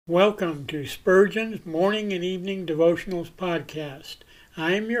Welcome to Spurgeon's Morning and Evening Devotionals Podcast.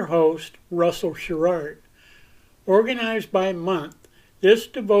 I am your host, Russell Sherrard. Organized by month, this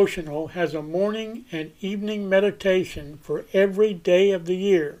devotional has a morning and evening meditation for every day of the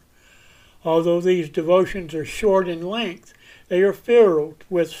year. Although these devotions are short in length, they are filled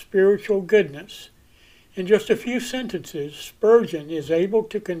with spiritual goodness. In just a few sentences, Spurgeon is able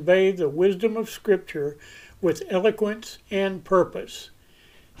to convey the wisdom of Scripture with eloquence and purpose.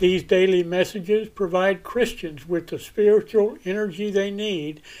 These daily messages provide Christians with the spiritual energy they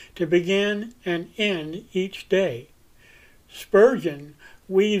need to begin and end each day. Spurgeon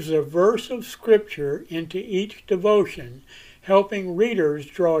weaves a verse of Scripture into each devotion, helping readers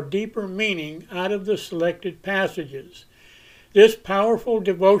draw deeper meaning out of the selected passages. This powerful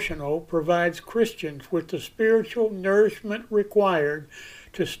devotional provides Christians with the spiritual nourishment required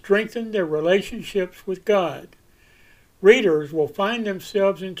to strengthen their relationships with God. Readers will find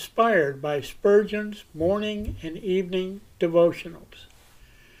themselves inspired by Spurgeon's morning and evening devotionals.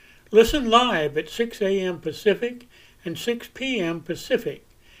 Listen live at 6 a.m. Pacific and 6 p.m. Pacific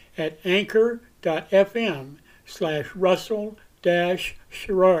at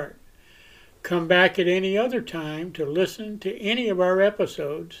anchor.fm/Russell-Sherrard. Come back at any other time to listen to any of our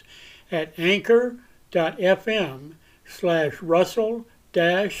episodes at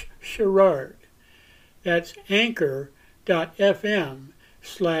anchor.fm/Russell-Sherrard. That's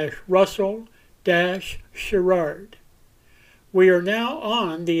anchor.fm/Russell-Sherrard. We are now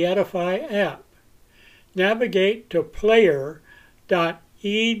on the Edify app. Navigate to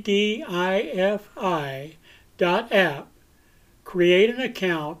player.edifi.app, create an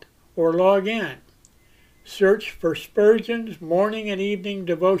account, or log in. Search for Spurgeon's Morning and Evening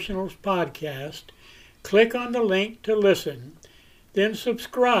Devotionals Podcast, click on the link to listen, then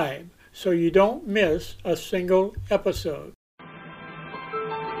subscribe so you don't miss a single episode.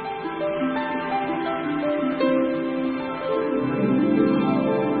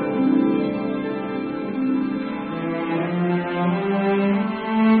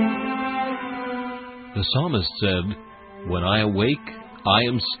 The psalmist said, "When I awake, I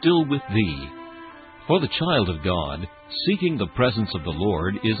am still with Thee." For the child of God, seeking the presence of the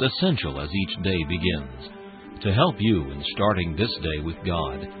Lord is essential as each day begins. To help you in starting this day with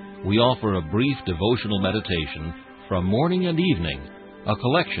God, we offer a brief devotional meditation from morning and evening, a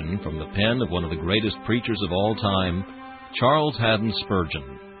collection from the pen of one of the greatest preachers of all time, Charles Haddon Spurgeon.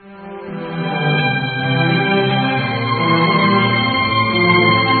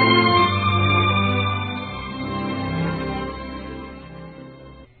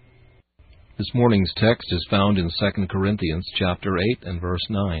 This morning's text is found in 2 Corinthians chapter 8 and verse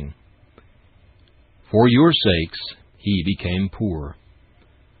 9. For your sakes he became poor.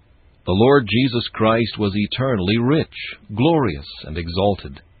 The Lord Jesus Christ was eternally rich, glorious, and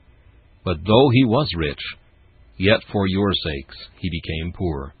exalted. But though he was rich, yet for your sakes he became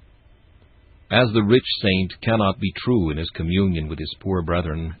poor. As the rich saint cannot be true in his communion with his poor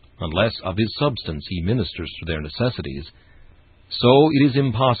brethren, unless of his substance he ministers to their necessities, so it is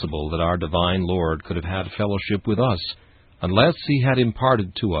impossible that our divine Lord could have had fellowship with us, unless he had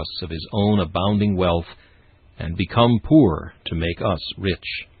imparted to us of his own abounding wealth, and become poor to make us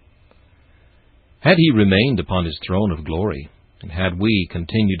rich. Had he remained upon his throne of glory, and had we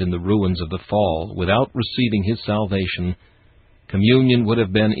continued in the ruins of the fall without receiving his salvation, communion would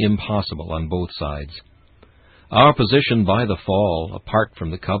have been impossible on both sides. Our position by the fall, apart from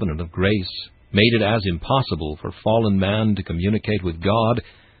the covenant of grace, made it as impossible for fallen man to communicate with God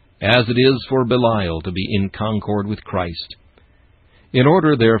as it is for Belial to be in concord with Christ. In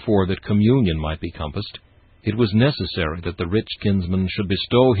order, therefore, that communion might be compassed, it was necessary that the rich kinsman should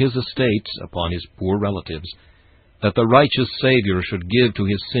bestow his estates upon his poor relatives, that the righteous Savior should give to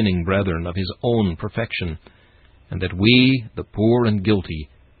his sinning brethren of his own perfection, and that we, the poor and guilty,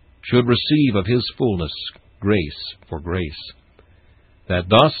 should receive of his fullness grace for grace, that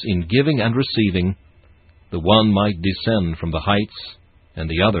thus in giving and receiving, the one might descend from the heights, and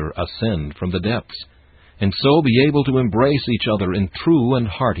the other ascend from the depths, and so be able to embrace each other in true and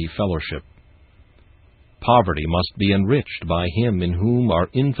hearty fellowship. Poverty must be enriched by him in whom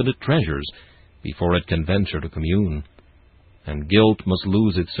are infinite treasures before it can venture to commune, and guilt must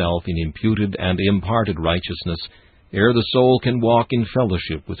lose itself in imputed and imparted righteousness ere the soul can walk in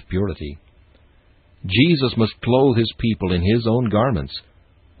fellowship with purity. Jesus must clothe his people in his own garments,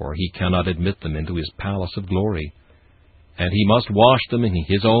 or he cannot admit them into his palace of glory, and he must wash them in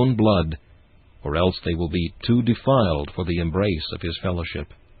his own blood, or else they will be too defiled for the embrace of his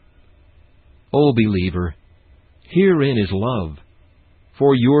fellowship. O believer, herein is love.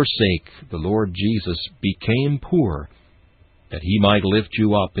 For your sake the Lord Jesus became poor, that he might lift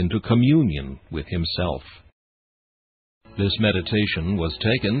you up into communion with himself. This meditation was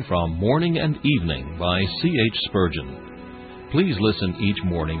taken from Morning and Evening by C.H. Spurgeon. Please listen each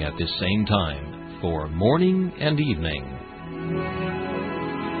morning at this same time for Morning and Evening.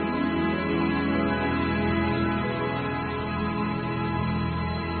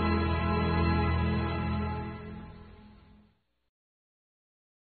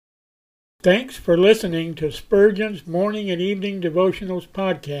 Thanks for listening to Spurgeon's Morning and Evening Devotionals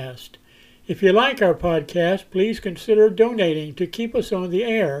podcast. If you like our podcast, please consider donating to keep us on the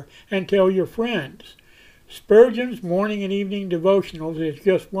air and tell your friends. Spurgeon's Morning and Evening Devotionals is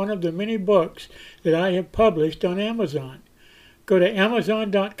just one of the many books that I have published on Amazon. Go to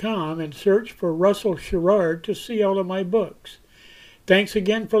Amazon.com and search for Russell Sherrard to see all of my books. Thanks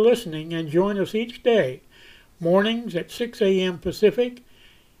again for listening, and join us each day, mornings at 6 a.m. Pacific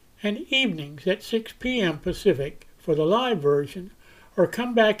and evenings at 6 p.m. Pacific for the live version, or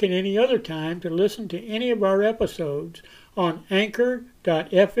come back at any other time to listen to any of our episodes on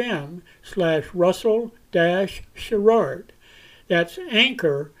anchor.fm/Russell-Sherrard. That's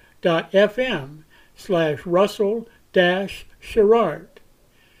anchor.fm/Russell-Sherrard.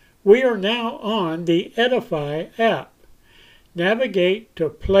 We are now on the Edify app. Navigate to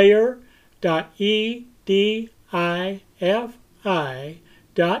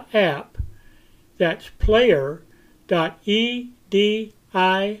player.edifi.app. That's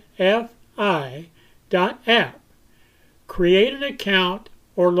player.edifi.app. Create an account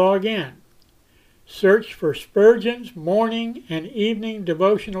or log in. Search for Spurgeon's Morning and Evening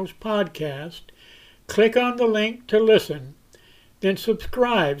Devotionals podcast. Click on the link to listen, then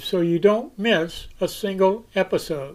subscribe so you don't miss a single episode.